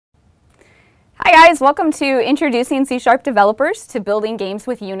Hi guys, welcome to Introducing C# Developers to Building Games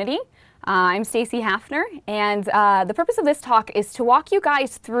with Unity. I'm Stacy Hafner, and the purpose of this talk is to walk you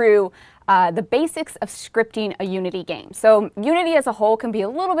guys through the basics of scripting a Unity game. So Unity as a whole can be a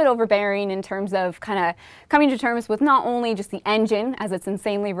little bit overbearing in terms of kind of coming to terms with not only just the engine, as it's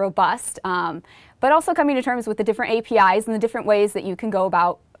insanely robust, but also coming to terms with the different APIs and the different ways that you can go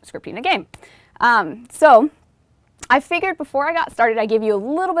about scripting a game. I figured before I got started, I'd give you a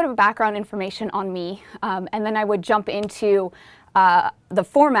little bit of background information on me, and then I would jump into the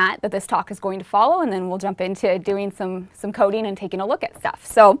format that this talk is going to follow, and then we'll jump into doing some coding and taking a look at stuff.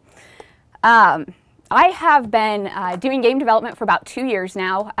 So I have been doing game development for about 2 years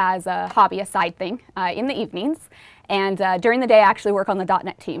now as a hobby, a side thing, in the evenings. And during the day, I actually work on the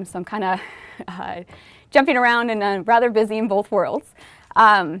 .NET team, so I'm kind of jumping around and rather busy in both worlds.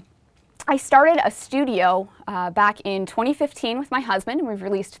 I started a studio back in 2015 with my husband, and we've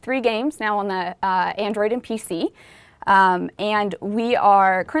released 3 games now on the Android and PC. And we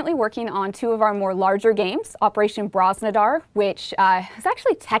are currently working on 2 of our more larger games, Operation Brosnadar, which has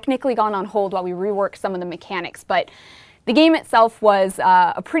actually technically gone on hold while we rework some of the mechanics. But the game itself was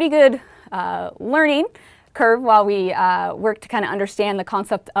a pretty good learning curve while we worked to kind of understand the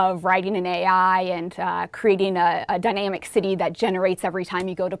concept of writing an AI and creating a dynamic city that generates every time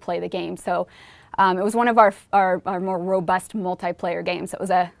you go to play the game. So it was one of our more robust multiplayer games. It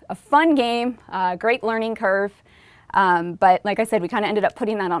was a fun game, great learning curve, but like I said, we kind of ended up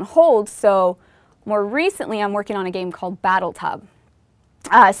putting that on hold. So more recently, I'm working on a game called Battletub.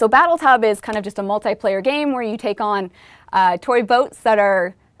 So Battletub is kind of just a multiplayer game where you take on toy boats that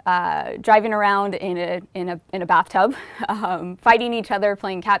are driving around in a bathtub, fighting each other,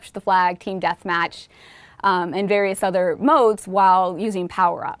 playing capture the flag, team deathmatch, and various other modes while using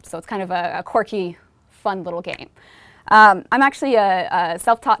power-ups. So it's kind of a quirky, fun little game. I'm actually a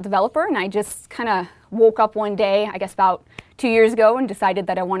self-taught developer, and I just kind of woke up one day, I guess about 2 years ago, and decided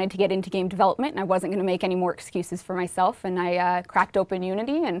that I wanted to get into game development, and I wasn't going to make any more excuses for myself, and I cracked open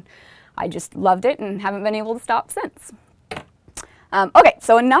Unity, and I just loved it and haven't been able to stop since. Okay,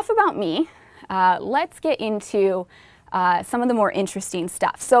 so enough about me. Let's get into some of the more interesting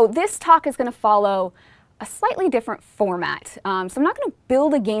stuff. So this talk is going to follow a slightly different format. So I'm not going to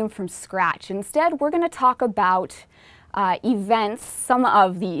build a game from scratch. Instead, we're going to talk about events, some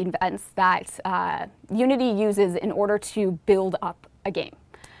of the events that Unity uses in order to build up a game.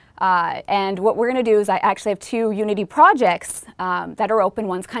 And what we're going to do is I actually have 2 Unity projects that are open.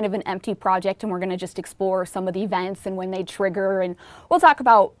 One's kind of an empty project, and we're going to just explore some of the events and when they trigger. And we'll talk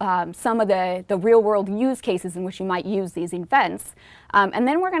about some of the real-world use cases in which you might use these events. And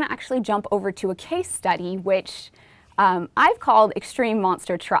then we're going to actually jump over to a case study, which I've called Extreme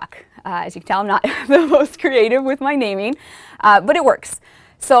Monster Truck. As you can tell, I'm not the most creative with my naming, but it works.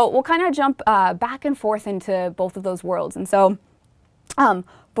 So we'll kind of jump back and forth into both of those worlds. And so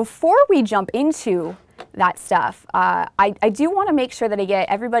before we jump into that stuff, I do want to make sure that I get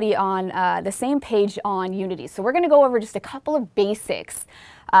everybody on the same page on Unity. So we're going to go over just a couple of basics,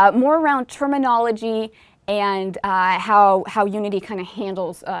 more around terminology and how Unity kind of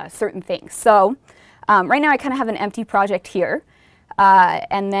handles certain things. So right now I kind of have an empty project here.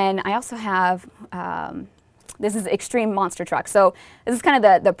 And then I also have, this is Extreme Monster Truck. So this is kind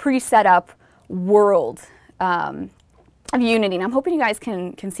of the pre-set up world of Unity, and I'm hoping you guys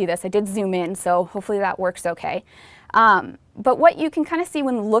can see this. I did zoom in, so hopefully that works okay. But what you can kind of see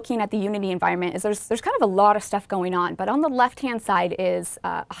when looking at the Unity environment is there's kind of a lot of stuff going on, but on the left-hand side is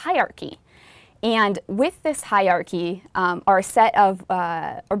a hierarchy. And with this hierarchy are a set of,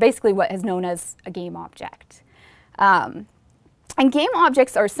 or basically what is known as a game object. And game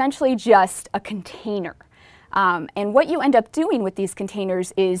objects are essentially just a container. And what you end up doing with these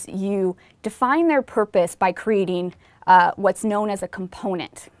containers is you define their purpose by creating what's known as a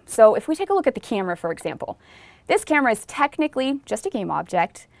component. So if we take a look at the camera, for example, this camera is technically just a game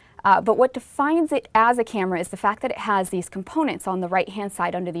object, but what defines it as a camera is the fact that it has these components on the right-hand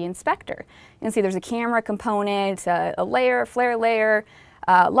side under the inspector. You can see there's a camera component, a layer, a flare layer,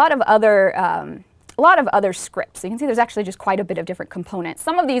 a lot of other scripts. So you can see there's actually just quite a bit of different components.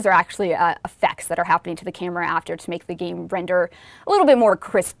 Some of these are actually effects that are happening to the camera after to make the game render a little bit more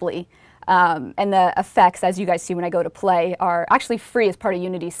crisply. And the effects, as you guys see when I go to play, are actually free as part of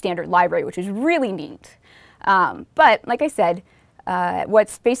Unity's standard library, which is really neat. But like I said,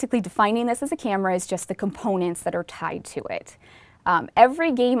 what's basically defining this as a camera is just the components that are tied to it.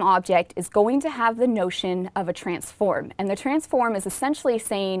 Every game object is going to have the notion of a transform, and the transform is essentially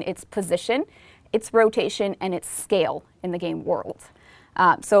saying its position, its rotation, and its scale in the game world.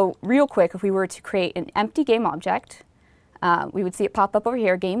 So real quick, if we were to create an empty game object, we would see it pop up over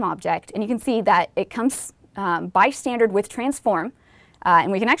here, game object, and you can see that it comes by standard with transform,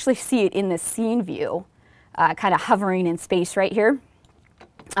 and we can actually see it in the scene view, kind of hovering in space right here.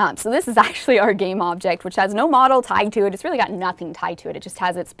 So this is actually our game object, which has no model tied to it. It's really got nothing tied to it. It just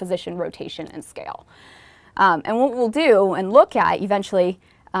has its position, rotation, and scale. And what we'll do and look at eventually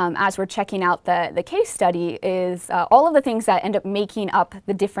as we're checking out the case study is all of the things that end up making up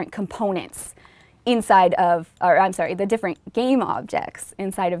the different components inside of, or I'm sorry, the different game objects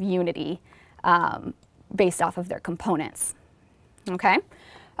inside of Unity based off of their components. Okay?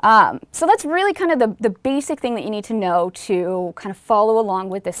 So that's really kind of the basic thing that you need to know to kind of follow along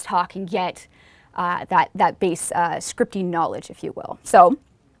with this talk and get that base scripting knowledge, if you will. So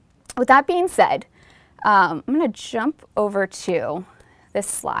with that being said, I'm going to jump over to this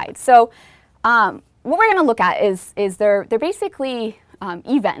slide. So what we're going to look at is they're basically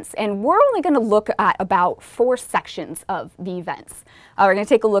events, and we're only going to look at about 4 sections of the events. We're going to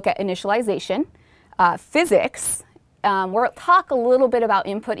take a look at initialization, physics. We'll talk a little bit about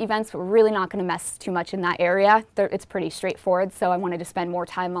input events, but we're really not going to mess too much in that area. It's pretty straightforward, so I wanted to spend more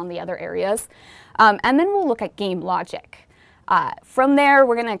time on the other areas. And then we'll look at game logic. From there,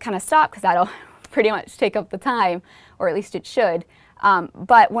 we're going to kind of stop because that'll pretty much take up the time, or at least it should.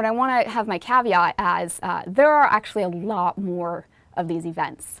 But what I want to have my caveat as, there are actually a lot more of these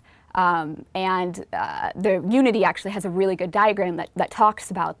events. The Unity actually has a really good diagram that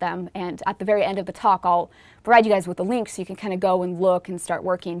talks about them, and at the very end of the talk I'll provide you guys with a link so you can kind of go and look and start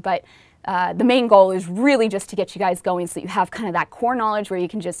working. But the main goal is really just to get you guys going so you have kind of that core knowledge where you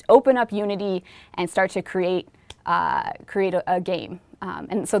can just open up Unity and start to create a game.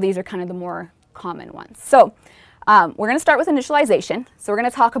 And so these are kind of the more common ones. So we're going to start with initialization. So we're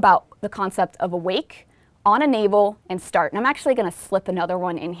going to talk about the concept of awake, on enable, and start. And I'm actually going to slip another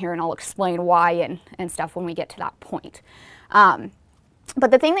one in here, and I'll explain why and stuff when we get to that point.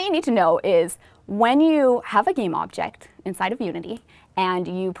 But the thing that you need to know is when you have a game object inside of Unity and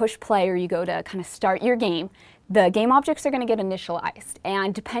you push play or you go to kind of start your game, the game objects are going to get initialized.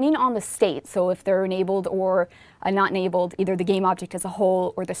 And depending on the state, so if they're enabled or not enabled, either the game object as a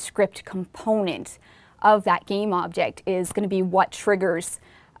whole or the script component of that game object is going to be what triggers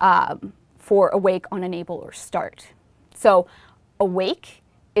for awake, on enable, or start. So awake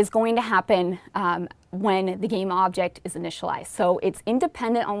is going to happen when the game object is initialized. So it's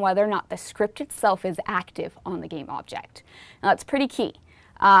independent on whether or not the script itself is active on the game object. Now that's pretty key.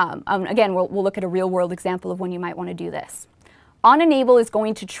 Again, we'll look at a real world example of when you might want to do this. On enable is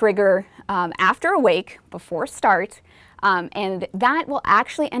going to trigger after awake, before start, and that will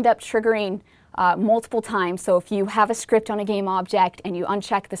actually end up triggering multiple times. So if you have a script on a game object and you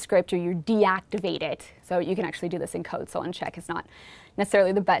uncheck the script or you deactivate it, so you can actually do this in code, so uncheck is not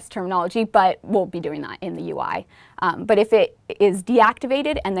necessarily the best terminology, but we'll be doing that in the UI. But if it is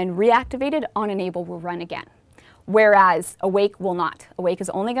deactivated and then reactivated, on enable will run again. Whereas awake will not. Awake is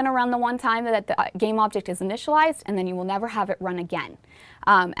only going to run the one time that the game object is initialized, and then you will never have it run again.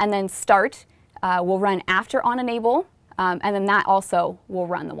 And then start will run after on enable, and then that also will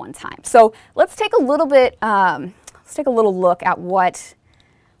run the one time. So let's take a little bit, let's take a little look at what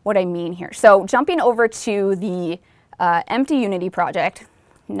I mean here. So jumping over to the empty Unity project,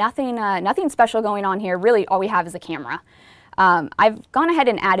 nothing special going on here. Really, all we have is a camera. I've gone ahead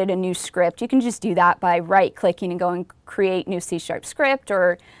and added a new script. You can just do that by right-clicking and going create new C# script,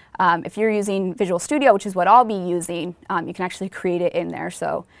 or if you're using Visual Studio, which is what I'll be using, you can actually create it in there.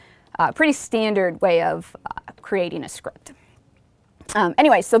 So pretty standard way of creating a script.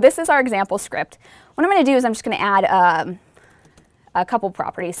 Anyway, so this is our example script. What I'm going to do is I'm just going to add a couple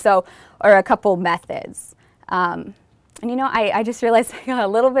properties, or a couple methods. And you know, I just realized I got a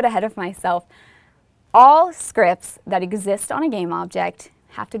little bit ahead of myself. All scripts that exist on a game object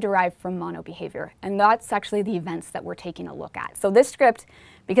have to derive from mono behavior, and that's actually the events that we're taking a look at. So this script,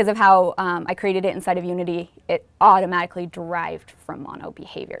 because of how I created it inside of Unity, it automatically derived from mono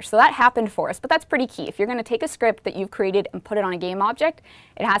behavior. So that happened for us, but that's pretty key. If you're going to take a script that you've created and put it on a game object,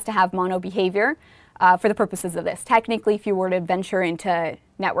 it has to have mono behavior for the purposes of this. Technically, if you were to venture into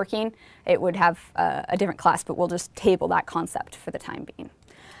networking, it would have a different class, but we'll just table that concept for the time being.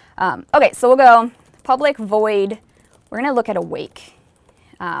 Okay, so we'll go public void. We're going to look at awake.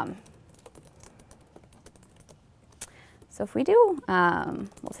 So if we do,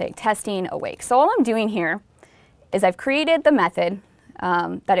 we'll say testing awake. So all I'm doing here is I've created the method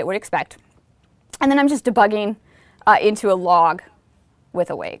that it would expect, and then I'm just debugging into a log with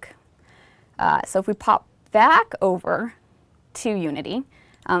awake. So if we pop back over to Unity,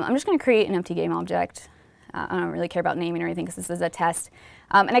 I'm just going to create an empty game object. I don't really care about naming or anything because this is a test.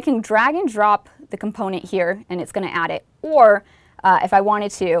 And I can drag and drop the component here, and it's going to add it. Or if I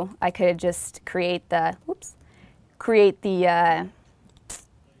wanted to, I could just create the,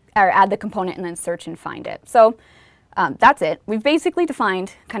 or add the component and then search and find it. So that's it. We've basically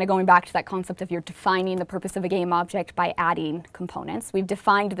defined, kind of going back to that concept of you're defining the purpose of a game object by adding components. We've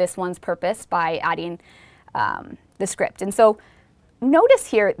defined this one's purpose by adding the script. And so notice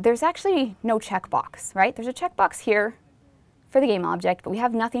here, there's actually no checkbox, right? There's a checkbox here for the game object, but we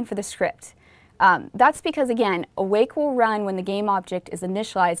have nothing for the script. That's because, again, awake will run when the game object is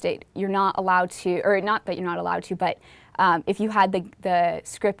initialized. You're not allowed to, or not that you're not allowed to, but if you had the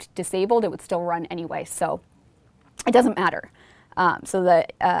script disabled, it would still run anyway. So it doesn't matter. So the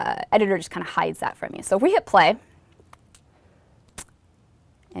editor just kind of hides that from you. So if we hit play,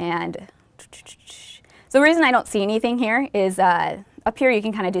 and so the reason I don't see anything here is up here you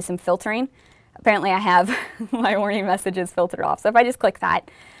can kind of do some filtering. Apparently I have my warning messages filtered off. So if I just click that,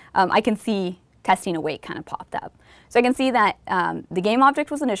 I can see testing awake kind of popped up. So I can see that the game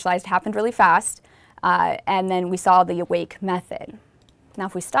object was initialized, happened really fast, and then we saw the awake method. Now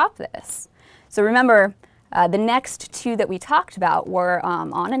if we stop this, so remember the next two that we talked about were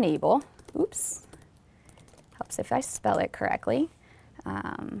on enable. Oops, helps if I spell it correctly.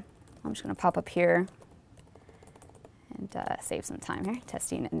 I'm just going to pop up here and save some time here,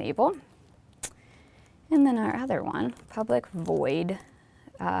 testing enable. And then our other one, public void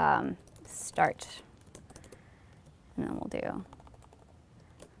start. And then we'll do.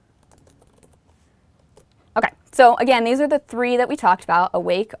 Okay, so again, these are the three that we talked about,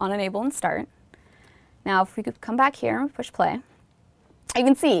 awake, on enable, and start. Now if we could come back here and push play, you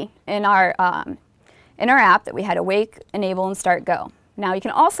can see in our app that we had awake, enable, and start go. Now you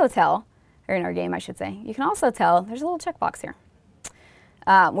can also tell, or in our game I should say, you can also tell there's a little checkbox here.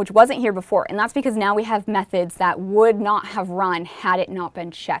 Which wasn't here before, and that's because now we have methods that would not have run had it not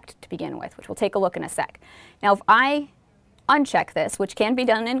been checked to begin with, which we'll take a look in a sec. Now if I uncheck this, which can be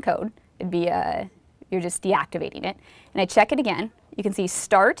done in code, it'd be you're just deactivating it, and I check it again, you can see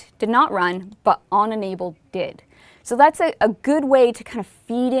start did not run, but on enable did. So that's a good way to kind of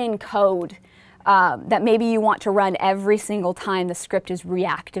feed in code that maybe you want to run every single time the script is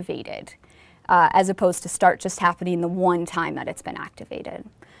reactivated. As opposed to start just happening the one time that it's been activated.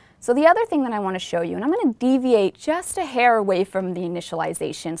 So the other thing that I want to show you, and I'm going to deviate just a hair away from the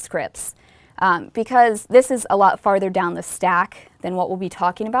initialization scripts, because this is a lot farther down the stack than what we'll be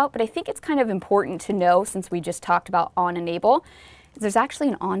talking about, but I think it's kind of important to know, since we just talked about on enable, there's actually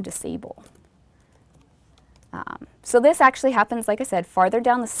an on disable. So this actually happens, like I said, farther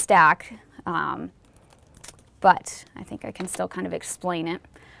down the stack, but I think I can still kind of explain it.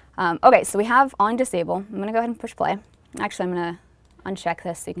 Okay, so we have on disable. I'm going to go ahead and push play. Actually, I'm going to uncheck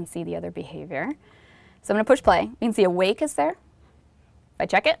this so you can see the other behavior. So I'm going to push play. You can see awake is there. If I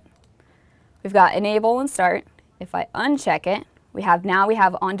check it, we've got enable and start. If I uncheck it, we have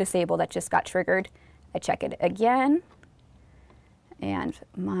on disable that just got triggered. I check it again, and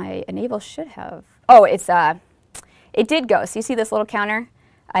my enable should have. Oh, it did go. So you see this little counter?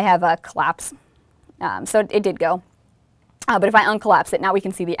 I have a collapse. So it did go. But if I uncollapse it, now we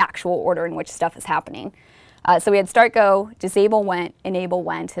can see the actual order in which stuff is happening. So we had start go, disable went, enable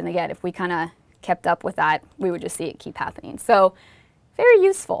went, and again, if we kind of kept up with that, we would just see it keep happening. So very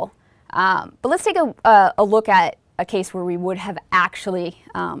useful. But let's take a look at a case where we would have actually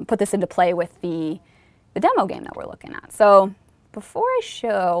put this into play with the demo game that we're looking at. So before I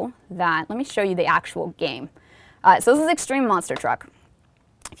show that, let me show you the actual game. So this is Extreme Monster Truck.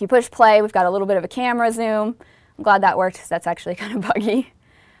 If you push play, we've got a little bit of a camera zoom. I'm glad that worked, because that's actually kind of buggy.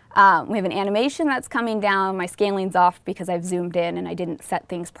 We have an animation that's coming down. My scaling's off because I've zoomed in and I didn't set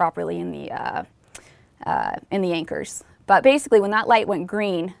things properly in the anchors. But basically, when that light went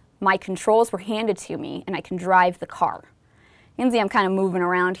green, my controls were handed to me and I can drive the car. You can see I'm kind of moving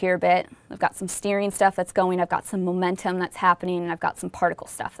around here a bit. I've got some steering stuff that's going, I've got some momentum that's happening, and I've got some particle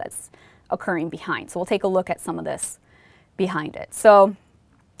stuff that's occurring behind. So we'll take a look at some of this behind it. So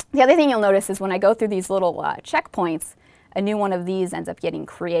the other thing you'll notice is when I go through these little checkpoints, a new one of these ends up getting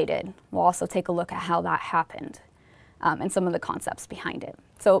created. We'll also take a look at how that happened and some of the concepts behind it.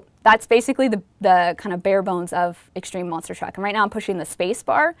 So that's basically the kind of bare bones of Extreme Monster Truck. And right now I'm pushing the space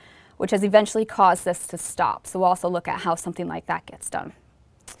bar, which has eventually caused this to stop. So we'll also look at how something like that gets done.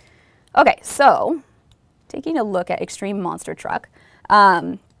 Okay, so taking a look at Extreme Monster Truck,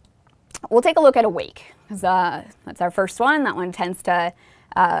 we'll take a look at Awake, because that's our first one. That one tends to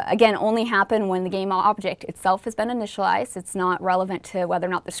again, only happen when the game object itself has been initialized. It's not relevant to whether or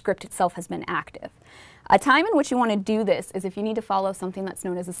not the script itself has been active. A time in which you want to do this is if you need to follow something that's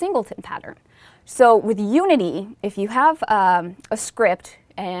known as a singleton pattern. So with Unity, if you have a script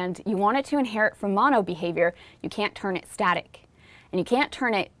and you want it to inherit from mono behavior, you can't turn it static. And you can't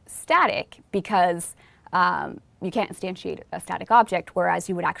turn it static because you can't instantiate a static object, whereas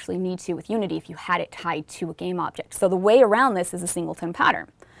you would actually need to with Unity if you had it tied to a game object. So the way around this is a singleton pattern.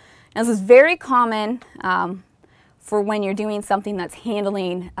 Now, this is very common for when you're doing something that's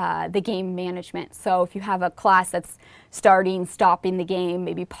handling the game management. So if you have a class that's starting, stopping the game,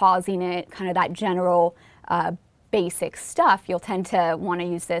 maybe pausing it, kind of that general basic stuff, you'll tend to want to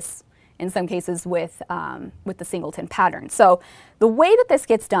use this in some cases with the singleton pattern. So the way that this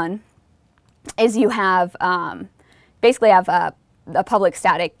gets done is you have basically have a public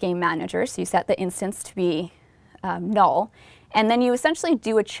static game manager, so you set the instance to be null, and then you essentially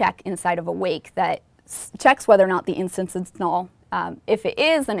do a check inside of awake that checks whether or not the instance is null. If it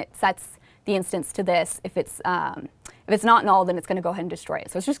is, then it sets the instance to this. If it's not null, then it's going to go ahead and destroy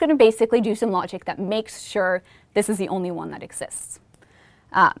it. So it's just going to basically do some logic that makes sure this is the only one that exists.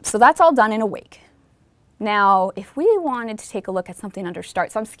 So that's all done in awake. Now, if we wanted to take a look at something under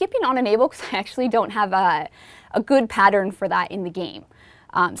start, so I'm skipping on enable because I actually don't have a good pattern for that in the game.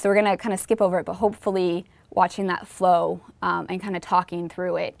 So we're going to kind of skip over it, but hopefully watching that flow and kind of talking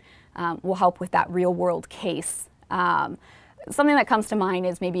through it will help with that real world case. Something that comes to mind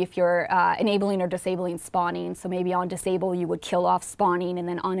is maybe if you're enabling or disabling spawning. So maybe on disable you would kill off spawning, and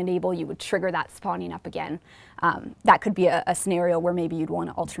then on enable you would trigger that spawning up again. That could be a scenario where maybe you'd want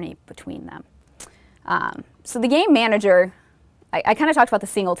to alternate between them. So the game manager, I kind of talked about the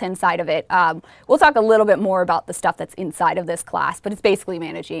singleton side of it. We'll talk a little bit more about the stuff that's inside of this class, but it's basically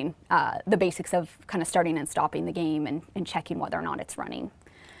managing the basics of kind of starting and stopping the game and checking whether or not it's running.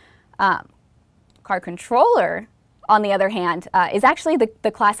 Car controller, on the other hand, is actually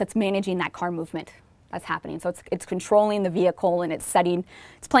the class that's managing that car movement that's happening. So it's controlling the vehicle, and it's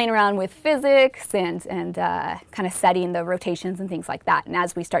playing around with physics and kind of setting the rotations and things like that. And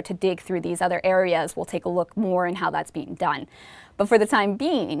as we start to dig through these other areas, we'll take a look more in how that's being done. But for the time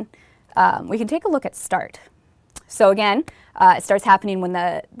being, we can take a look at start. So again, it starts happening when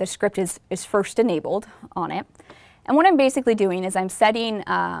the script is first enabled on it. And what I'm basically doing is I'm setting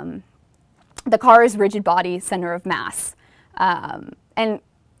the car's rigid body center of mass. And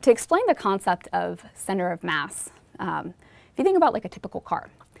to explain the concept of center of mass, if you think about like a typical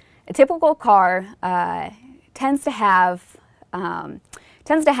car tends to have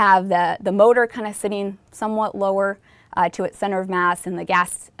the motor kind of sitting somewhat lower to its center of mass, and the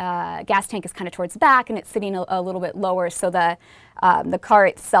gas tank is kind of towards the back, and it's sitting a little bit lower. So the car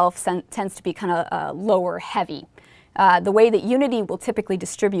itself tends to be kind of lower heavy. The way that Unity will typically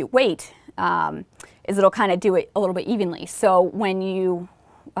distribute weight is it'll kind of do it a little bit evenly. So when you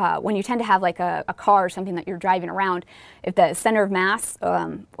tend to have like a car or something that you're driving around, if the center of mass,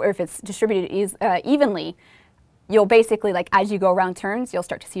 or if it's distributed evenly, you'll basically, like as you go around turns, you'll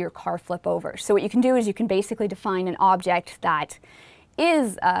start to see your car flip over. So what you can do is you can basically define an object that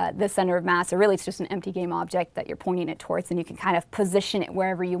is the center of mass, or really it's just an empty game object that you're pointing it towards, and you can kind of position it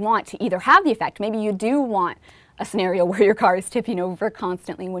wherever you want to either have the effect. Maybe you do want a scenario where your car is tipping over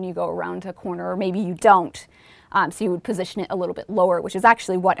constantly when you go around a corner, or maybe you don't. So you would position it a little bit lower, which is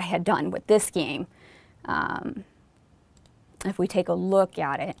actually what I had done with this game. If we take a look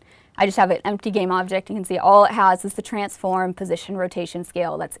at it, I just have an empty game object. You can see all it has is the transform, position, rotation,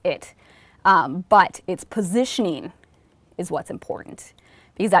 scale. That's it. But its positioning is what's important,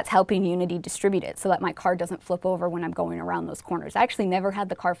 because that's helping Unity distribute it so that my car doesn't flip over when I'm going around those corners. I actually never had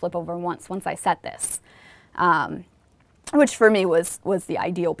the car flip over once I set this, which for me was the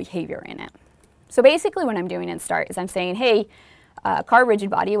ideal behavior in it. So basically what I'm doing in start is I'm saying, hey, car rigid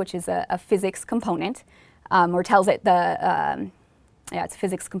body, which is a physics component, or tells it it's a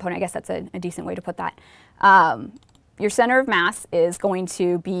physics component. I guess that's a decent way to put that. Your center of mass is going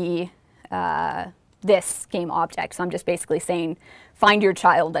to be this game object. So I'm just basically saying, find your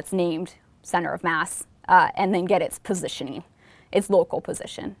child that's named center of mass, and then get its positioning, its local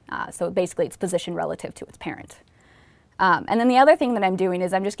position. So basically its position relative to its parent. And then the other thing that I'm doing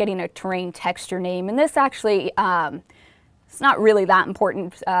is I'm just getting a terrain texture name. And this actually, it's not really that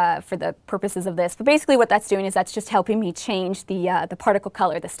important for the purposes of this. But basically what that's doing is that's just helping me change the particle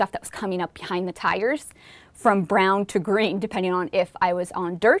color, the stuff that was coming up behind the tires, from brown to green, depending on if I was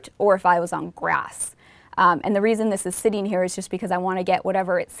on dirt or if I was on grass. And the reason this is sitting here is just because I want to get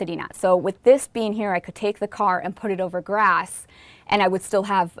whatever it's sitting at. So with this being here, I could take the car and put it over grass, and I would still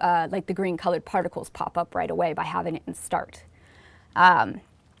have like the green colored particles pop up right away by having it in start.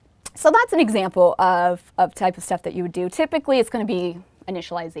 So that's an example of type of stuff that you would do. Typically, it's going to be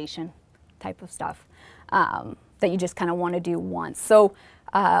initialization type of stuff that you just kind of want to do once. So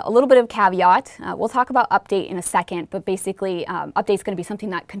a little bit of caveat. We'll talk about update in a second, but basically update is going to be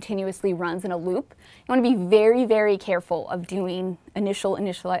something that continuously runs in a loop. You want to be very, very careful of doing the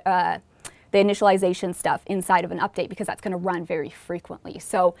initialization stuff inside of an update because that's going to run very frequently.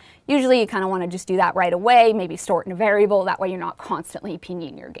 So usually you kind of want to just do that right away, maybe store it in a variable. That way you're not constantly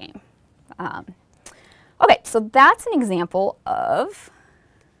pinging your game. Okay, so that's an example of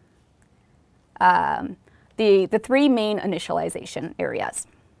the three main initialization areas.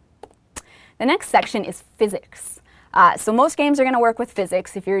 The next section is physics. So most games are going to work with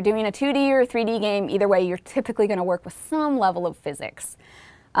physics. If you're doing a 2D or a 3D game, either way, you're typically going to work with some level of physics.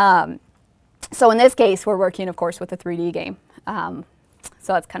 So in this case, we're working, of course, with a 3D game.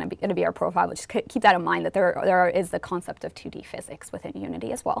 So that's kind of going to be our profile. But just keep that in mind that there is the concept of 2D physics within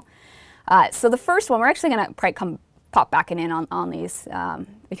Unity as well. So the first one, we're actually going to probably pop back in on these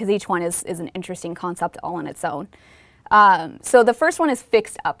because each one is an interesting concept all on its own. So the first one is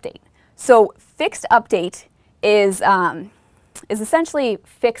fixed update. So fixed update is essentially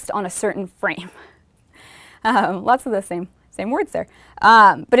fixed on a certain frame. Lots of the same words there.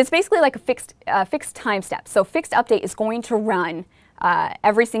 But it's basically like a fixed time step. So fixed update is going to run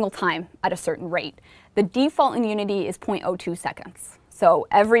every single time at a certain rate. The default in Unity is 0.02 seconds. So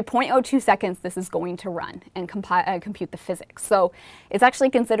every 0.02 seconds, this is going to run and compute the physics. So it's actually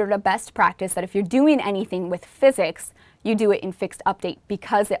considered a best practice that if you're doing anything with physics, you do it in fixed update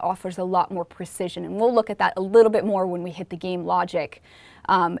because it offers a lot more precision. And we'll look at that a little bit more when we hit the game logic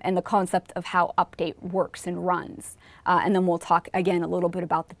and the concept of how update works and runs. And then we'll talk again a little bit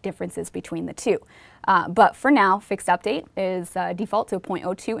about the differences between the two. But for now, fixed update is default to a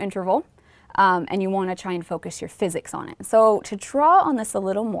 0.02 interval. And you want to try and focus your physics on it. So to draw on this a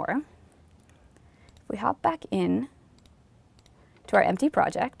little more, if we hop back in to our empty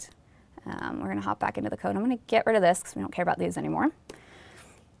project, we're going to hop back into the code. I'm going to get rid of this because we don't care about these anymore. And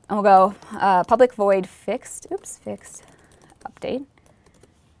we'll go public void fixed update.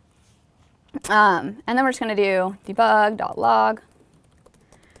 And then we're just going to do debug.log.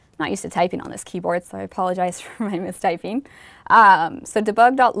 I'm not used to typing on this keyboard, so I apologize for my mistyping. So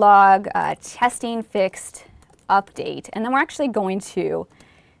debug.log testing fixed update, and then we're actually going to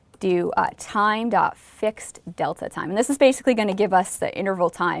do time.fixed delta time, and this is basically going to give us the interval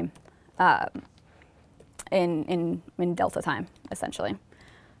time in delta time, essentially.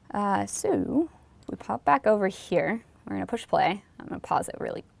 So we pop back over here. We're going to push play. I'm going to pause it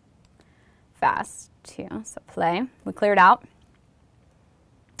really fast too. So play. We cleared out.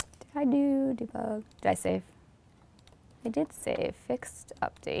 Did I do debug? Did I save? I did save fixed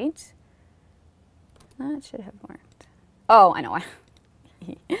update. That should have worked. Oh, I know why.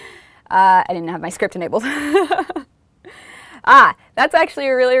 I didn't have my script enabled. That's actually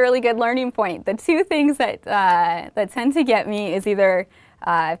a really, really good learning point. The two things that that tend to get me is either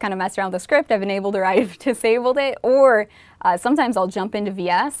I've kind of messed around with the script, I've enabled or I've disabled it, or sometimes I'll jump into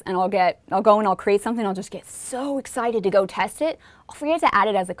VS and I'll go and I'll create something, I'll just get so excited to go test it, I'll forget to add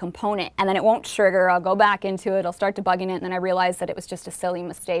it as a component, and then it won't trigger, I'll go back into it, I'll start debugging it, and then I realize that it was just a silly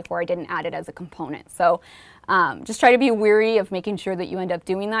mistake where I didn't add it as a component. So just try to be wary of making sure that you end up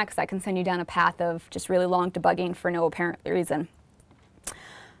doing that, because that can send you down a path of just really long debugging for no apparent reason.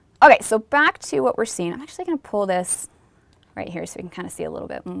 Okay, so back to what we're seeing. I'm actually going to pull this right here so we can kind of see a little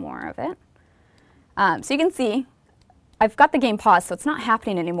bit more of it. So you can see I've got the game paused, so it's not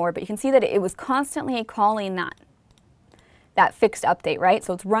happening anymore, but you can see that it was constantly calling that fixed update, right?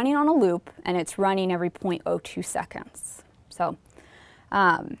 So it's running on a loop, and it's running every 0.02 seconds. So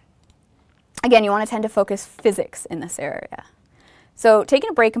again, you want to tend to focus physics in this area. So taking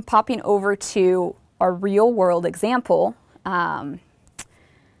a break and popping over to our real world example,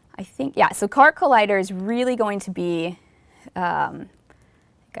 I think, yeah, so Cart Collider is really going to be, I think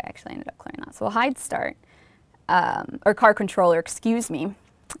I actually ended up clearing that. So we'll hide start, or Car Controller, excuse me,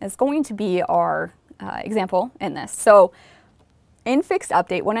 is going to be our example in this. So in fixed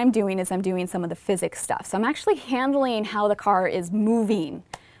update, what I'm doing is I'm doing some of the physics stuff. So I'm actually handling how the car is moving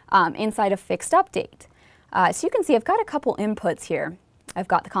inside of fixed update. So you can see I've got a couple inputs here. I've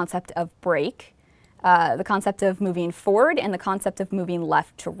got the concept of brake, the concept of moving forward, and the concept of moving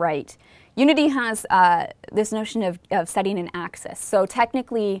left to right. Unity has this notion of setting an axis. So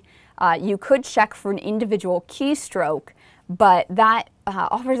technically, you could check for an individual keystroke, but that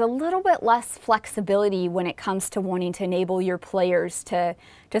offers a little bit less flexibility when it comes to wanting to enable your players to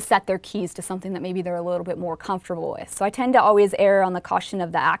set their keys to something that maybe they're a little bit more comfortable with. So I tend to always err on the caution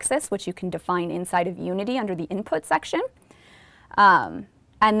of the axis, which you can define inside of Unity under the input section. And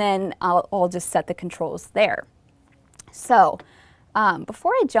then I'll just set the controls there. So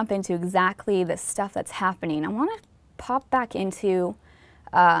before I jump into exactly the stuff that's happening, I want to pop back into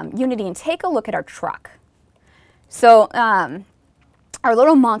Unity and take a look at our truck. So our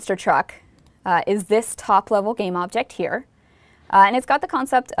little monster truck is this top level game object here. And it's got the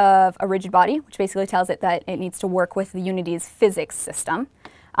concept of a rigid body, which basically tells it that it needs to work with Unity's physics system.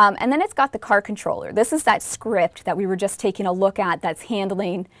 And then it's got the car controller. This is that script that we were just taking a look at that's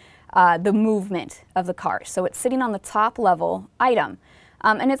handling the movement of the car. So it's sitting on the top level item.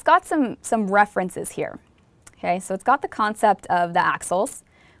 And it's got some references here. Okay, so it's got the concept of the axles.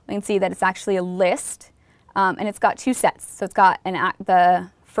 We can see that it's actually a list, and it's got two sets. So it's got the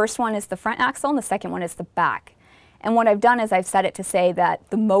first one is the front axle, and the second one is the back. And what I've done is I've set it to say that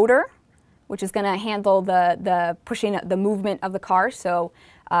the motor, which is going to handle the pushing the movement of the car. So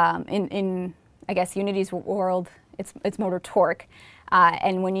in I guess Unity's world, it's motor torque,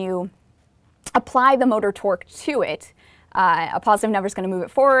 and when you apply the motor torque to it, a positive number is going to move it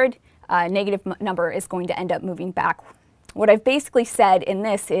forward. A negative number is going to end up moving back. What I've basically said in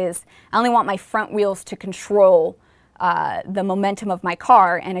this is I only want my front wheels to control the momentum of my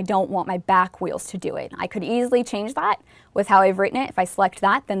car, and I don't want my back wheels to do it. I could easily change that with how I've written it. If I select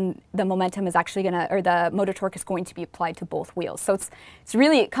that, then the momentum is actually going to, or the motor torque is going to be applied to both wheels. So it's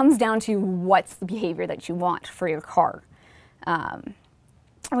really, it comes down to what's the behavior that you want for your car,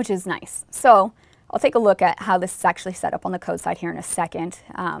 which is nice. So I'll take a look at how this is actually set up on the code side here in a second,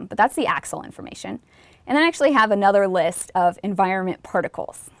 but that's the axle information. And then I actually have another list of environment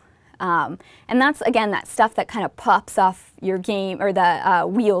particles. And that's, again, that stuff that kind of pops off your game, or the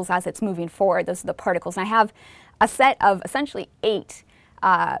wheels as it's moving forward. Those are the particles. And I have a set of essentially 8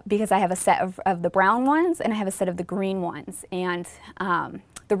 because I have a set of the brown ones and I have a set of the green ones. And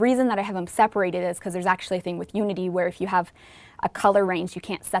the reason that I have them separated is because there's actually a thing with Unity where if you have a color range, you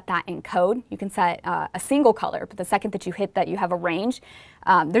can't set that in code. You can set a single color, but the second that you hit that you have a range,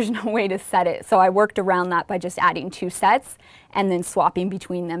 there's no way to set it. So I worked around that by just adding 2 sets and then swapping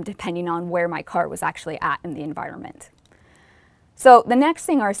between them depending on where my car was actually at in the environment. So the next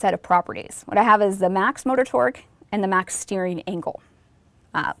thing are a set of properties. What I have is the max motor torque and the max steering angle.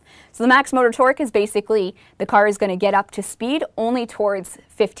 So the max motor torque is basically the car is going to get up to speed only towards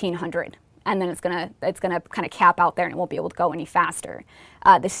 1500. And then it's gonna kind of cap out there and it won't be able to go any faster.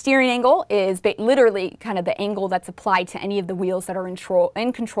 The steering angle is literally kind of the angle that's applied to any of the wheels that are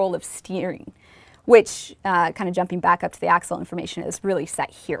in control of steering, which, kind of jumping back up to the axle information, is really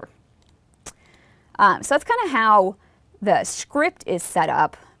set here. So that's kind of how the script is set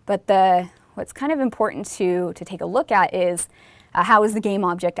up, but what's kind of important to take a look at is how is the game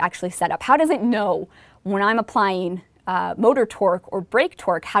object actually set up? How does it know when I'm applying motor torque or brake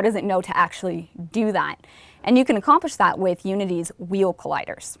torque, how does it know to actually do that? And you can accomplish that with Unity's wheel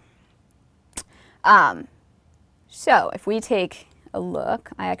colliders. So if we take a look,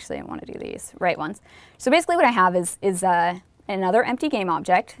 I actually want to do these right ones. So basically what I have is another empty game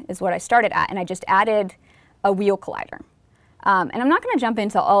object is what I started at, and I just added a wheel collider. And I'm not going to jump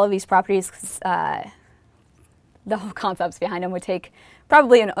into all of these properties because the whole concepts behind them would take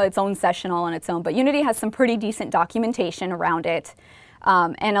probably its own session all on its own, but Unity has some pretty decent documentation around it,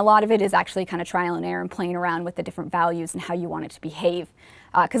 and a lot of it is actually kind of trial and error and playing around with the different values and how you want it to behave,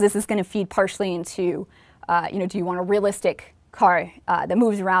 because this is going to feed partially into, do you want a realistic car that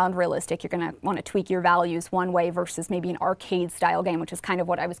moves around realistic? You're going to want to tweak your values one way versus maybe an arcade style game, which is kind of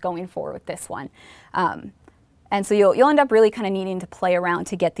what I was going for with this one. And so you'll end up really kind of needing to play around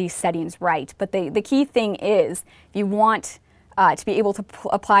to get these settings right. But the key thing is, if you want to be able to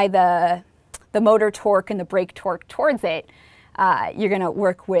apply the motor torque and the brake torque towards it, you're going to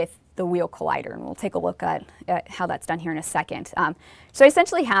work with the wheel collider. And we'll take a look at how that's done here in a second. So I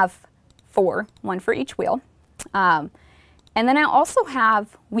essentially have 4, one for each wheel. And then I also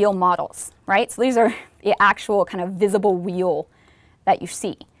have wheel models, right? So these are the actual kind of visible wheel that you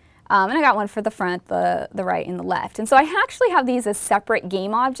see. And I got one for the front, the right, and the left. And so I actually have these as separate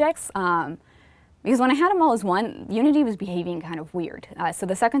game objects because when I had them all as one, Unity was behaving kind of weird. So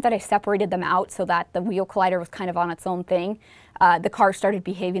the second that I separated them out so that the wheel collider was kind of on its own thing, the car started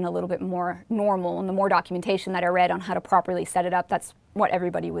behaving a little bit more normal. And the more documentation that I read on how to properly set it up, that's what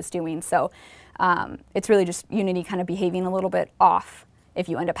everybody was doing. So it's really just Unity kind of behaving a little bit off if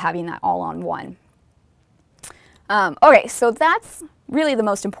you end up having that all on one. Okay, so that's really the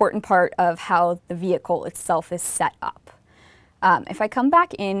most important part of how the vehicle itself is set up. If I come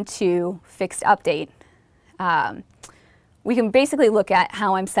back into fixed update, we can basically look at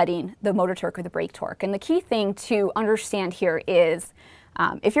how I'm setting the motor torque or the brake torque. And the key thing to understand here is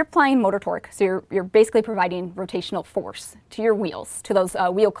If you're applying motor torque, so you're basically providing rotational force to your wheels, to those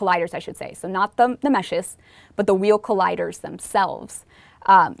wheel colliders, I should say. So not the meshes, but the wheel colliders themselves.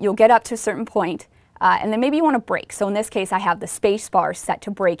 You'll get up to a certain point, and then maybe you want to brake. So in this case, I have the space bar set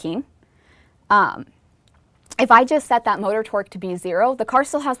to braking. If I just set that motor torque to be 0, the car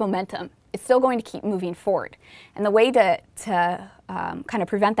still has momentum. It's still going to keep moving forward. And the way to kind of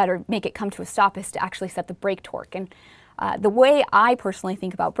prevent that or make it come to a stop is to actually set the brake torque. And the way I personally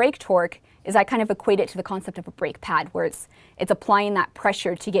think about brake torque is I kind of equate it to the concept of a brake pad, where it's applying that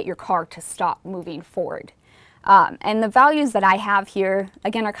pressure to get your car to stop moving forward. And the values that I have here,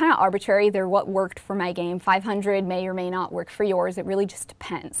 again, are kind of arbitrary. They're what worked for my game. 500 may or may not work for yours. It really just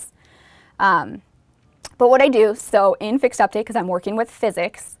depends. But what I do, so in fixed update, because I'm working with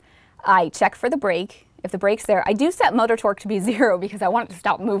physics, I check for the brake. If the brake's there, I do set motor torque to be 0 because I want it to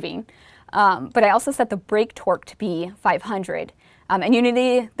stop moving. But I also set the brake torque to be 500. And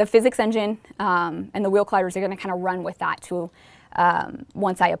Unity, the physics engine, and the wheel colliders are going to kind of run with that to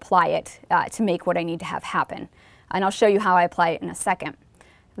once I apply it to make what I need to have happen. And I'll show you how I apply it in a second.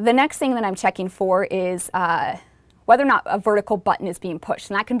 The next thing that I'm checking for is whether or not a vertical button is being pushed.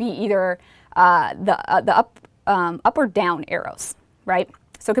 And that can be either the up or down arrows, right?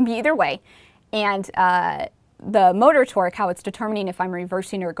 So it can be either way. And the motor torque, how it's determining if I'm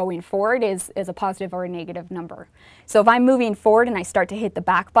reversing or going forward, is a positive or a negative number. So if I'm moving forward and I start to hit the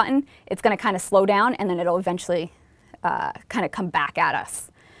back button, it's going to kind of slow down, and then it'll eventually kind of come back at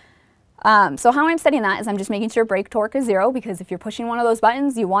us. So how I'm setting that is I'm just making sure brake torque is 0, because if you're pushing one of those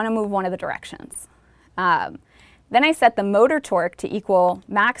buttons, you want to move one of the directions. Then I set the motor torque to equal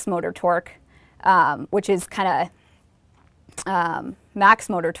max motor torque, which is kind of max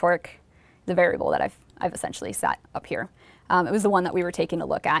motor torque, the variable that I've essentially set up here. It was the one that we were taking a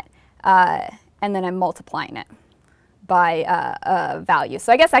look at. And then I'm multiplying it by a value.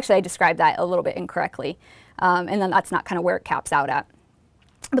 So I guess actually I described that a little bit incorrectly. And then that's not kind of where it caps out at.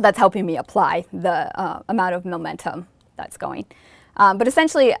 But that's helping me apply the amount of momentum that's going. But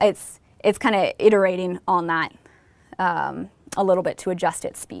essentially it's kind of iterating on that a little bit to adjust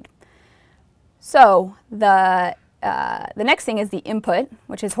its speed. So the next thing is the input,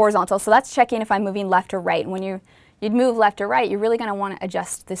 which is horizontal. So that's checking if I'm moving left or right. And when you'd move left or right, you're really going to want to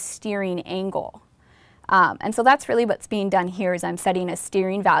adjust the steering angle. And so that's really what's being done here is I'm setting a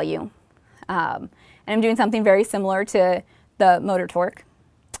steering value. And I'm doing something very similar to the motor torque.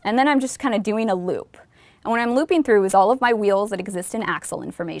 And then I'm just kind of doing a loop. And what I'm looping through is all of my wheels that exist in axle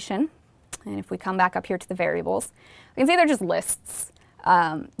information. And if we come back up here to the variables, we can see they're just lists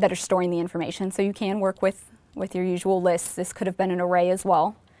that are storing the information. So you can work with your usual lists. This could have been an array as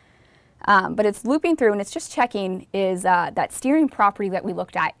well. But it's looping through, and it's just checking is that steering property that we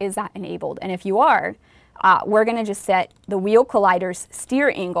looked at, is that enabled? And if you are, we're going to just set the wheel collider's steer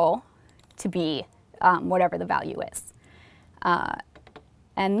angle to be whatever the value is.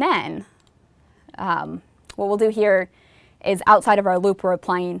 And then what we'll do here is outside of our loop, we're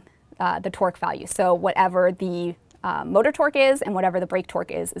applying the torque value. So whatever the motor torque is and whatever the brake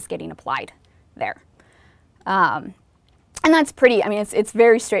torque is getting applied there. And that's pretty, I mean, it's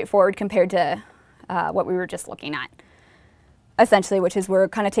very straightforward compared to what we were just looking at, essentially, which is we're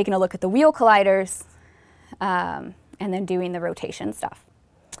kind of taking a look at the wheel colliders and then doing the rotation stuff.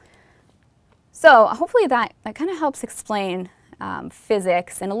 So hopefully that kind of helps explain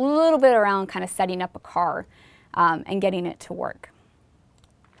physics and a little bit around kind of setting up a car and getting it to work.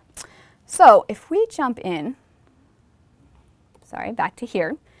 So if we jump in, sorry, back to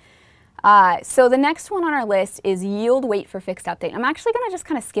here. So the next one on our list is yield weight for fixed update. I'm actually going to just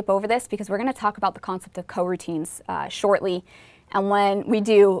kind of skip over this because we're going to talk about the concept of coroutines shortly. And when we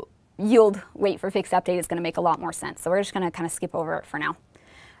do, yield weight for fixed update is going to make a lot more sense. So we're just going to kind of skip over it for now.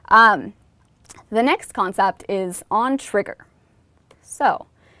 The next concept is on trigger. So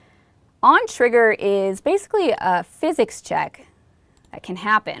on trigger is basically a physics check that can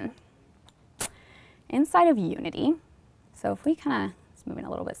happen inside of Unity. So if we kind of, it's moving a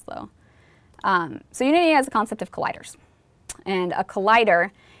little bit slow. So Unity has a concept of colliders. And a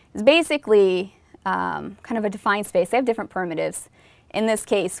collider is basically kind of a defined space. They have different primitives. In this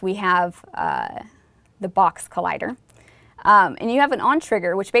case, we have the box collider. And you have an on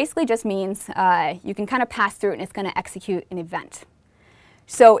trigger, which basically just means you can kind of pass through it and it's going to execute an event.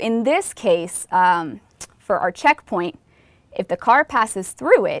 So in this case, for our checkpoint, if the car passes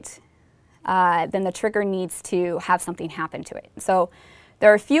through it, then the trigger needs to have something happen to it. So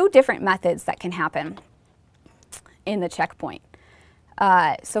there are a few different methods that can happen in the checkpoint.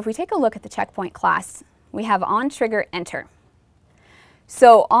 So if we take a look at the checkpoint class, we have on trigger enter.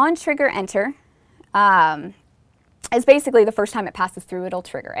 So on trigger enter is basically the first time it passes through, it'll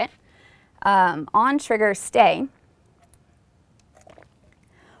trigger it. On trigger stay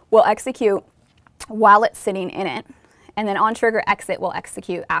will execute while it's sitting in it, and then on trigger exit will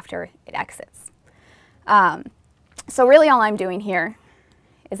execute after it exits. So really all I'm doing here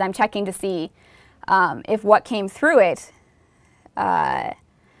is I'm checking to see if what came through it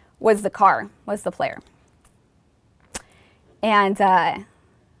was the car, was the player. And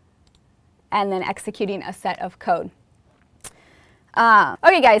then executing a set of code.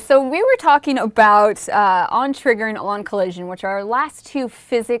 Okay guys, so we were talking about on trigger and on collision, which are our last two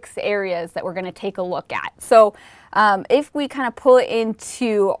physics areas that we're going to take a look at. So if we kind of pull it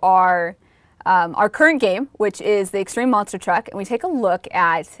into our current game, which is the Extreme Monster Truck, and we take a look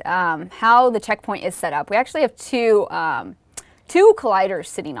at how the checkpoint is set up, we actually have two colliders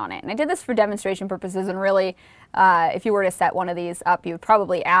sitting on it. And I did this for demonstration purposes, and really, if you were to set one of these up, you would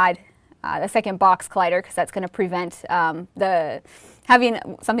probably add the second box collider, because that's going to prevent having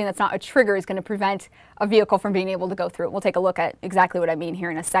something that's not a trigger is going to prevent a vehicle from being able to go through it. We'll take a look at exactly what I mean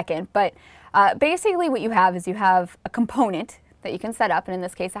here in a second. But basically what you have is you have a component that you can set up, and in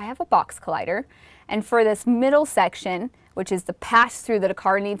this case I have a box collider. And for this middle section, which is the pass-through that a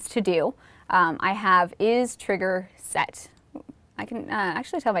car needs to do, I have is trigger set. I can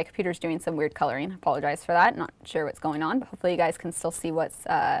actually tell my computer's doing some weird coloring. I apologize for that. Not sure what's going on, but hopefully you guys can still see what's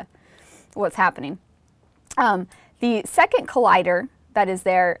happening. The second collider that is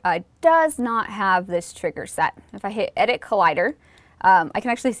there does not have this trigger set. If I hit edit collider, I can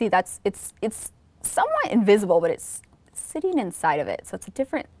actually see it's somewhat invisible, but it's sitting inside of it, so it's a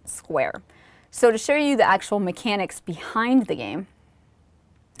different square. So to show you the actual mechanics behind the game,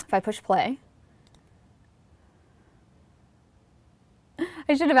 if I push play,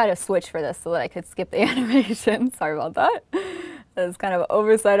 I should have had a switch for this so that I could skip the animation. Sorry about that. That was kind of an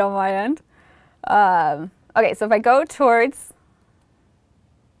oversight on my end. Okay, so if I go towards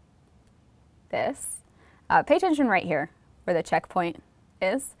this, pay attention right here where the checkpoint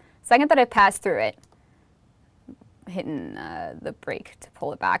is. Second that I pass through it, hitting the brake to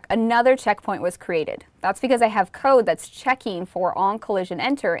pull it back, another checkpoint was created. That's because I have code that's checking for on collision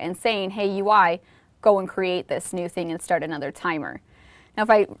enter and saying, hey UI, go and create this new thing and start another timer. Now if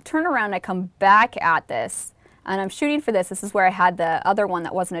I turn around, I come back at this, and I'm shooting for this. This is where I had the other one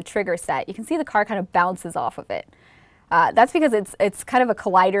that wasn't a trigger set. You can see the car kind of bounces off of it. That's because it's kind of a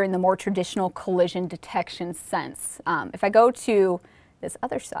collider in the more traditional collision detection sense. If I go to this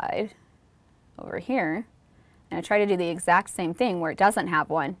other side over here, and I try to do the exact same thing where it doesn't have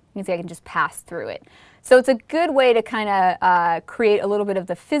one, you can see I can just pass through it. So it's a good way to kind of create a little bit of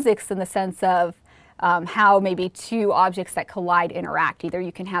the physics in the sense of how maybe two objects that collide interact. Either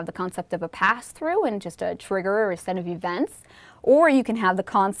you can have the concept of a pass-through and just a trigger or a set of events, or you can have the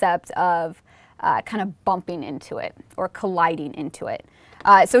concept of kind of bumping into it or colliding into it.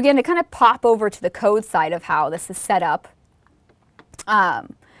 So again, to kind of pop over to the code side of how this is set up, I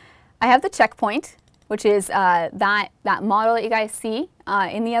have the checkpoint, which is that model that you guys see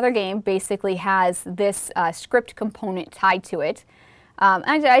in the other game basically has this script component tied to it.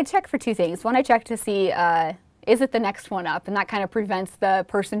 I check for two things. One, I check to see is it the next one up, and that kind of prevents the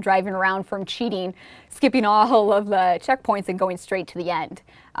person driving around from cheating, skipping all of the checkpoints and going straight to the end.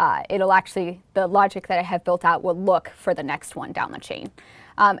 It'll actually, the logic that I have built out will look for the next one down the chain.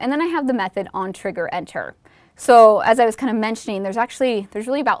 And then I have the method on trigger enter. So as I was kind of mentioning, there's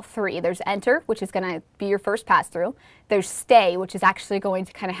really about three. There's enter, which is going to be your first pass through. There's stay, which is actually going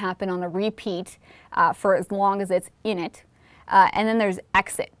to kind of happen on a repeat for as long as it's in it. And then there's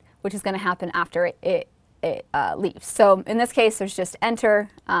exit, which is going to happen after it leaves. So in this case, there's just enter,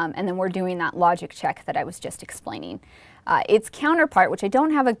 and then we're doing that logic check that I was just explaining. Its counterpart, which I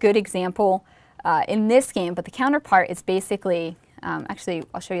don't have a good example in this game, but the counterpart is basically, actually,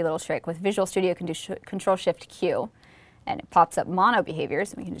 I'll show you a little trick. With Visual Studio, you can do Control-Shift-Q, and it pops up mono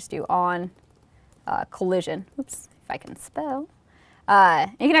behaviors. We can just do on collision. Oops, if I can spell.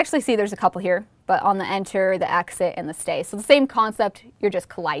 You can actually see there's a couple here, but on the enter, the exit, and the stay. So the same concept, you're just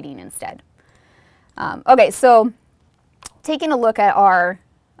colliding instead. Okay, so taking a look at our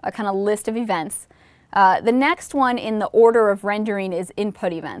kind of list of events, the next one in the order of rendering is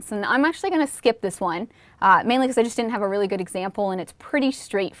input events. And I'm actually going to skip this one, mainly because I just didn't have a really good example, and it's pretty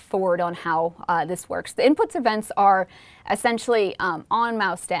straightforward on how this works. The inputs events are essentially on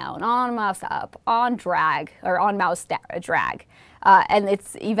mouse down, on mouse up, on drag, or on mouse drag. And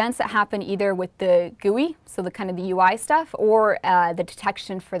it's events that happen either with the GUI, so the kind of the UI stuff, or the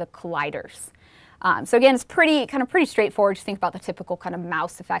detection for the colliders. So again, it's pretty straightforward. Just think about the typical kind of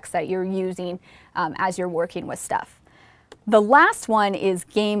mouse effects that you're using as you're working with stuff. The last one is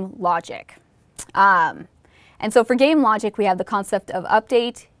game logic. And And so for game logic, we have the concept of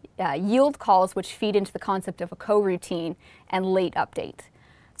update, yield calls, which feed into the concept of a coroutine, and late update.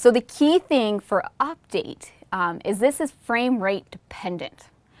 So the key thing for update is this is frame rate dependent.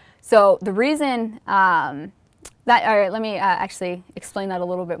 So the reason all right, let me actually explain that a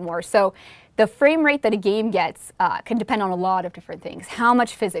little bit more. So the frame rate that a game gets can depend on a lot of different things. How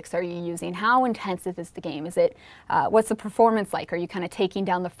much physics are you using? How intensive is the game? Is it, what's the performance like? Are you kind of taking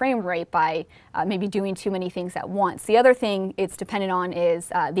down the frame rate by maybe doing too many things at once? The other thing it's dependent on is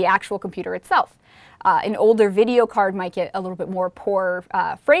the actual computer itself. An older video card might get a little bit more poor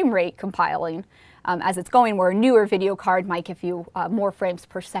frame rate compiling as it's going, where a newer video card might give you more frames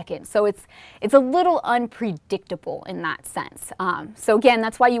per second. So it's a little unpredictable in that sense. So again,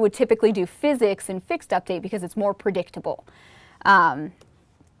 that's why you would typically do physics and fixed update, because it's more predictable.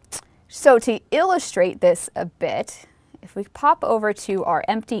 So to illustrate this a bit, if we pop over to our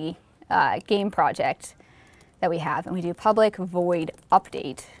empty game project that we have, and we do public void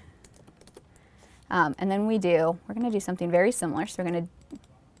update, and then we're going to do something very similar. So we're going to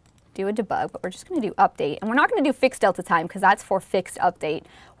do a debug, but we're just going to do update. And we're not going to do fixed delta time, because that's for fixed update.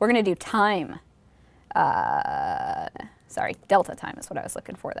 We're going to do time. Sorry, delta time is what I was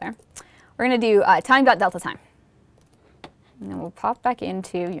looking for there. We're going to do time.delta time. And then we'll pop back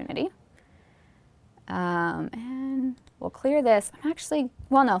into Unity. And we'll clear this. I'm actually,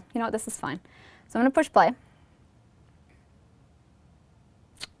 well, no, you know what, this is fine. So I'm going to push play.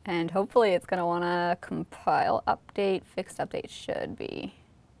 And hopefully it's going to want to compile update. Fixed update should be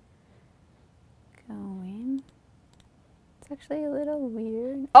going. It's actually a little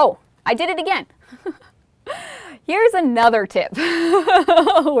weird. Oh, I did it again. Here's another tip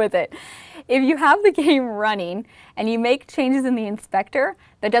with it. If you have the game running and you make changes in the inspector,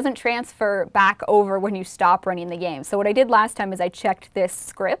 that doesn't transfer back over when you stop running the game. So what I did last time is I checked this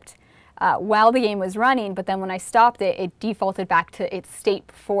script while the game was running, but then when I stopped it, it defaulted back to its state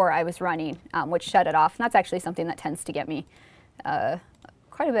before I was running, which shut it off. And that's actually something that tends to get me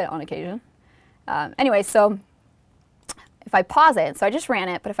quite a bit on occasion. Anyway, so if I pause it, so I just ran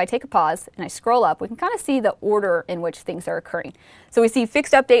it, but if I take a pause and I scroll up, we can kind of see the order in which things are occurring. So we see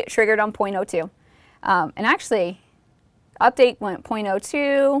fixed update triggered on 0.02. And actually, update went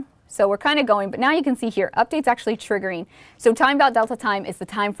 0.02. So we're kind of going, but now you can see here, update's actually triggering. So time.delta time is the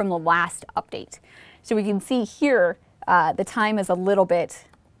time from the last update. So we can see here, the time is a little bit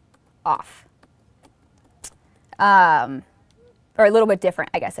off. Or a little bit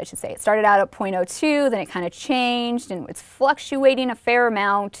different, I guess I should say. It started out at 0.02, then it kind of changed, and it's fluctuating a fair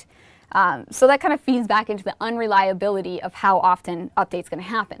amount. So that kind of feeds back into the unreliability of how often update's going to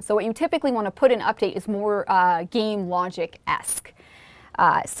happen. So what you typically want to put in update is more game logic-esque.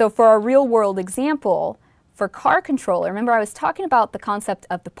 So for our real-world example, for car controller, remember I was talking about the concept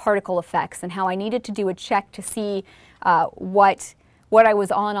of the particle effects and how I needed to do a check to see what I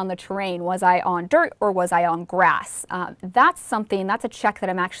was on the terrain. Was I on dirt or was I on grass? That's a check that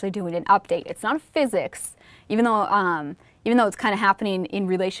I'm actually doing in update. It's not a physics, even though it's kind of happening in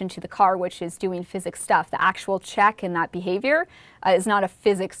relation to the car, which is doing physics stuff. The actual check and that behavior is not a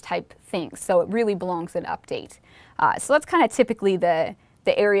physics type thing, so it really belongs in update. So that's kind of typically the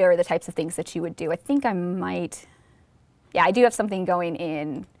area or the types of things that you would do. I think I might, yeah, I do have something going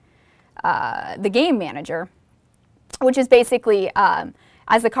in the game manager, which is basically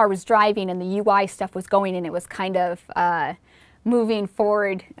as the car was driving and the UI stuff was going in, it was kind of moving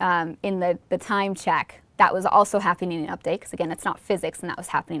forward in the time check. That was also happening in update, because again, it's not physics, and that was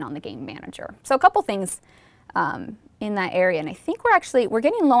happening on the game manager. So a couple things in that area, and I think we're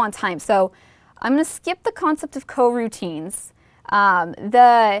getting low on time. So I'm going to skip the concept of coroutines.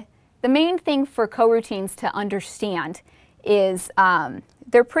 The main thing for coroutines to understand is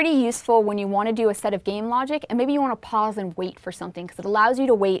they're pretty useful when you want to do a set of game logic and maybe you want to pause and wait for something, because it allows you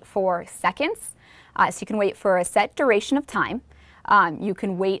to wait for seconds. So you can wait for a set duration of time. You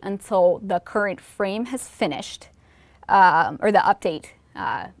can wait until the current frame has finished, or the update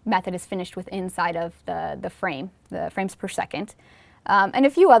method is finished with inside of the frame, the frames per second, and a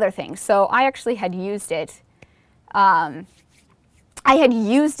few other things. So I actually had used it. I had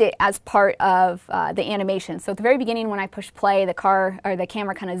used it as part of the animation. So at the very beginning, when I push play, the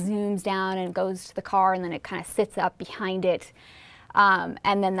camera kind of zooms down and goes to the car, and then it kind of sits up behind it,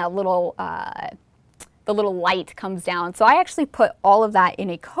 and then the little light comes down. So I actually put all of that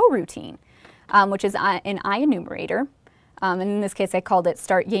in a coroutine, which is an iEnumerator. And in this case, I called it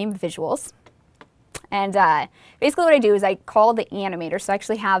Start Game Visuals. And basically what I do is I call the animator. So I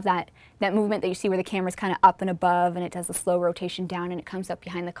actually have that movement that you see where the camera's kind of up and above, and it does a slow rotation down, and it comes up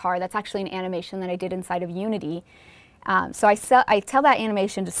behind the car. That's actually an animation that I did inside of Unity. So I tell that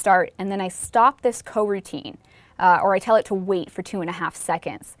animation to start, and then I stop this coroutine. or I tell it to wait for 2.5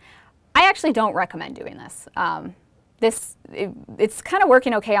 seconds. I actually don't recommend doing this. It's kind of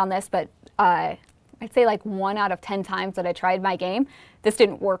working okay on this, but I'd say like 1 out of 10 times that I tried my game, this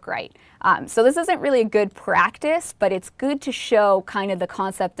didn't work right. So this isn't really a good practice, but it's good to show kind of the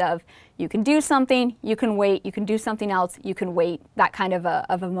concept of you can do something, you can wait, you can do something else, you can wait, that kind of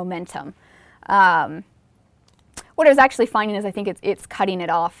a momentum. What I was actually finding is I think it's cutting it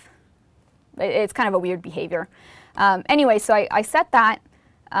off. It's kind of a weird behavior. Anyway, so I set that.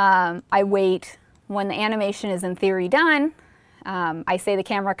 I wait. When the animation is in theory done, I say the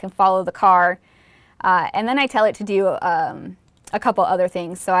camera can follow the car, and then I tell it to do a couple other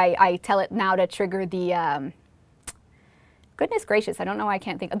things. So I tell it now to trigger the, goodness gracious, I don't know why I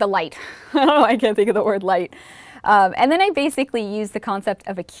can't think of the light. I don't know why I can't think of the word light. And then I basically use the concept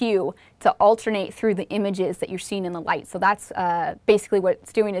of a cue to alternate through the images that you're seeing in the light. So that's basically what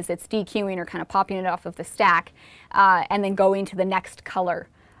it's doing, is it's decueing or kind of popping it off of the stack and then going to the next color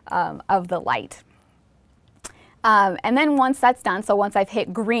of the light. And then once that's done, so once I've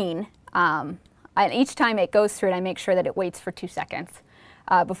hit green, and each time it goes through it, I make sure that it waits for 2 seconds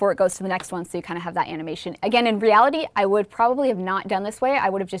before it goes to the next one, so you kind of have that animation. Again, in reality, I would probably have not done this way. I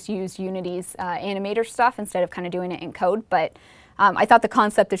would have just used Unity's animator stuff instead of kind of doing it in code, but I thought the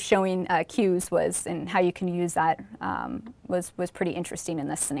concept of showing cues was, and how you can use that was pretty interesting in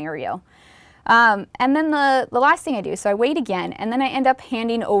this scenario. And then the last thing I do, so I wait again, and then I end up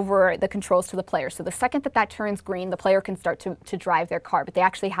handing over the controls to the player. So the second that turns green, the player can start to drive their car, but they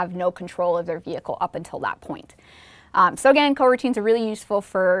actually have no control of their vehicle up until that point. So again, coroutines are really useful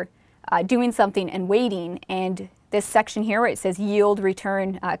for doing something and waiting. And this section here where it says yield,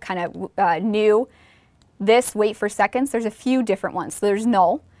 return, kind of new, this wait for seconds, there's a few different ones. So there's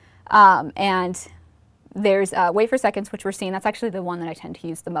null, and there's wait for seconds, which we're seeing. That's actually the one that I tend to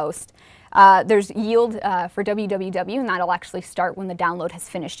use the most. There's yield for www, and that'll actually start when the download has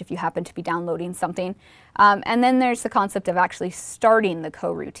finished if you happen to be downloading something. And then there's the concept of actually starting the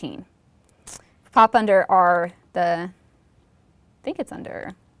coroutine. Pop under I think it's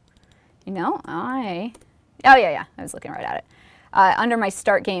under, oh yeah, I was looking right at it. Under my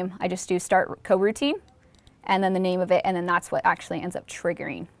start game, I just do start coroutine, and then the name of it, and then that's what actually ends up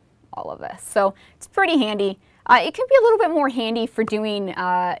triggering all of this. So it's pretty handy. It can be a little bit more handy for doing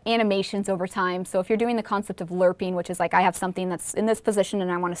animations over time. So if you're doing the concept of lerping, which is like I have something that's in this position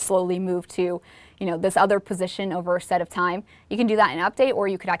and I want to slowly move to, this other position over a set of time, you can do that in Update, or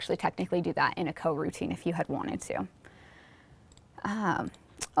you could actually technically do that in a coroutine if you had wanted to.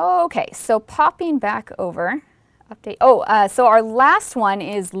 Okay, so popping back over, Update. So our last one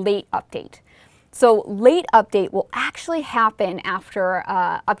is late update. So late update will actually happen after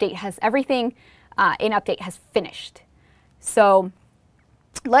Update has everything in Update has finished. So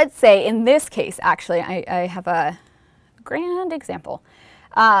let's say in this case, actually, I have a grand example.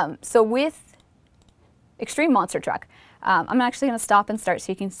 So with Extreme Monster Truck, I'm actually going to stop and start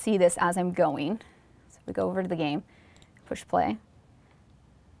so you can see this as I'm going. So we go over to the game, push play,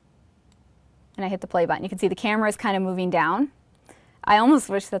 and I hit the play button. You can see the camera is kind of moving down. I almost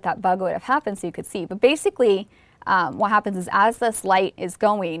wish that bug would have happened so you could see. But basically, what happens is as this light is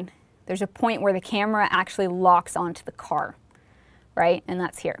going, there's a point where the camera actually locks onto the car, right? And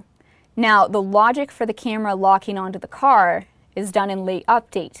that's here. Now, the logic for the camera locking onto the car is done in late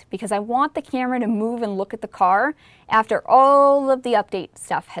update, because I want the camera to move and look at the car after all of the update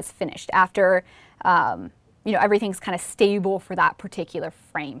stuff has finished, after everything's kind of stable for that particular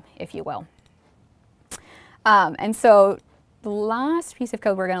frame, if you will. And so the last piece of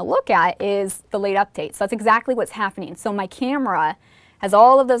code we're going to look at is the late update. So that's exactly what's happening. So my camera has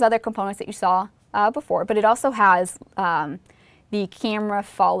all of those other components that you saw before, but it also has the camera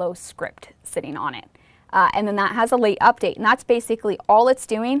follow script sitting on it. And then that has a late update. And that's basically all it's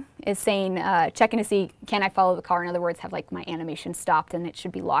doing is saying, checking to see, can I follow the car? In other words, have like my animation stopped and it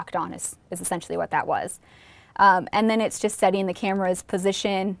should be locked on is essentially what that was. And then it's just setting the camera's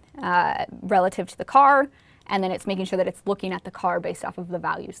position relative to the car. And then it's making sure that it's looking at the car based off of the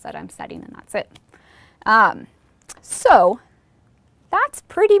values that I'm setting, and that's it. So that's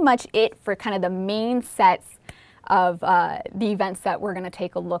pretty much it for kind of the main sets of the events that we're going to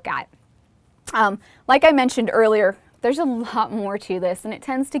take a look at. Like I mentioned earlier, there's a lot more to this, and it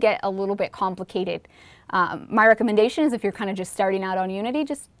tends to get a little bit complicated. My recommendation is if you're kind of just starting out on Unity,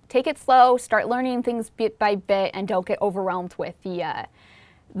 just take it slow, start learning things bit by bit, and don't get overwhelmed with the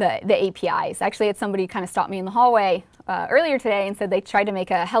APIs. Actually, had somebody kind of stopped me in the hallway earlier today and said they tried to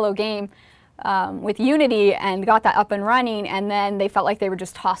make a Hello Game with Unity and got that up and running, and then they felt like they were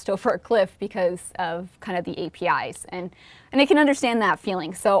just tossed over a cliff because of kind of the APIs. And I can understand that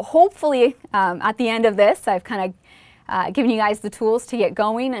feeling. So hopefully at the end of this, I've kind of given you guys the tools to get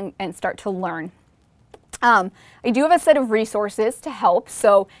going and start to learn. I do have a set of resources to help.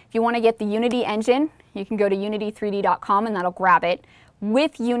 So if you want to get the Unity engine, you can go to unity3d.com and that'll grab it.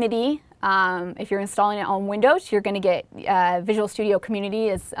 With Unity, if you're installing it on Windows, you're going to get Visual Studio Community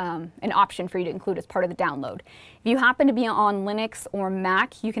as an option for you to include as part of the download. If you happen to be on Linux or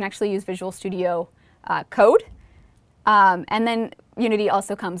Mac, you can actually use Visual Studio Code. And then Unity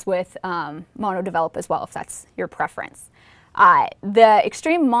also comes with MonoDevelop as well, if that's your preference. The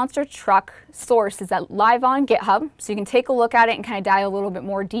Extreme Monster Truck source is live on GitHub, so you can take a look at it and kind of dive a little bit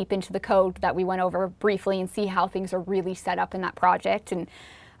more deep into the code that we went over briefly and see how things are really set up in that project. And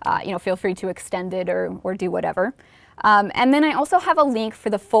you know, feel free to extend it or do whatever. And then I also have a link for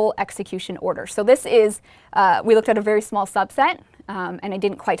the full execution order. So this is, we looked at a very small subset, and I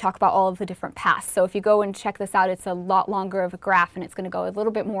didn't quite talk about all of the different paths. So if you go and check this out, it's a lot longer of a graph, and it's going to go a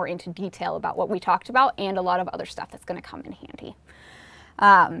little bit more into detail about what we talked about and a lot of other stuff that's going to come in handy.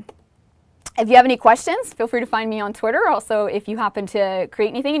 If you have any questions, feel free to find me on Twitter. Also, if you happen to create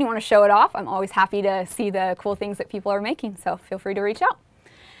anything and you want to show it off, I'm always happy to see the cool things that people are making. So feel free to reach out.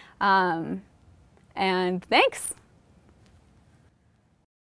 And thanks.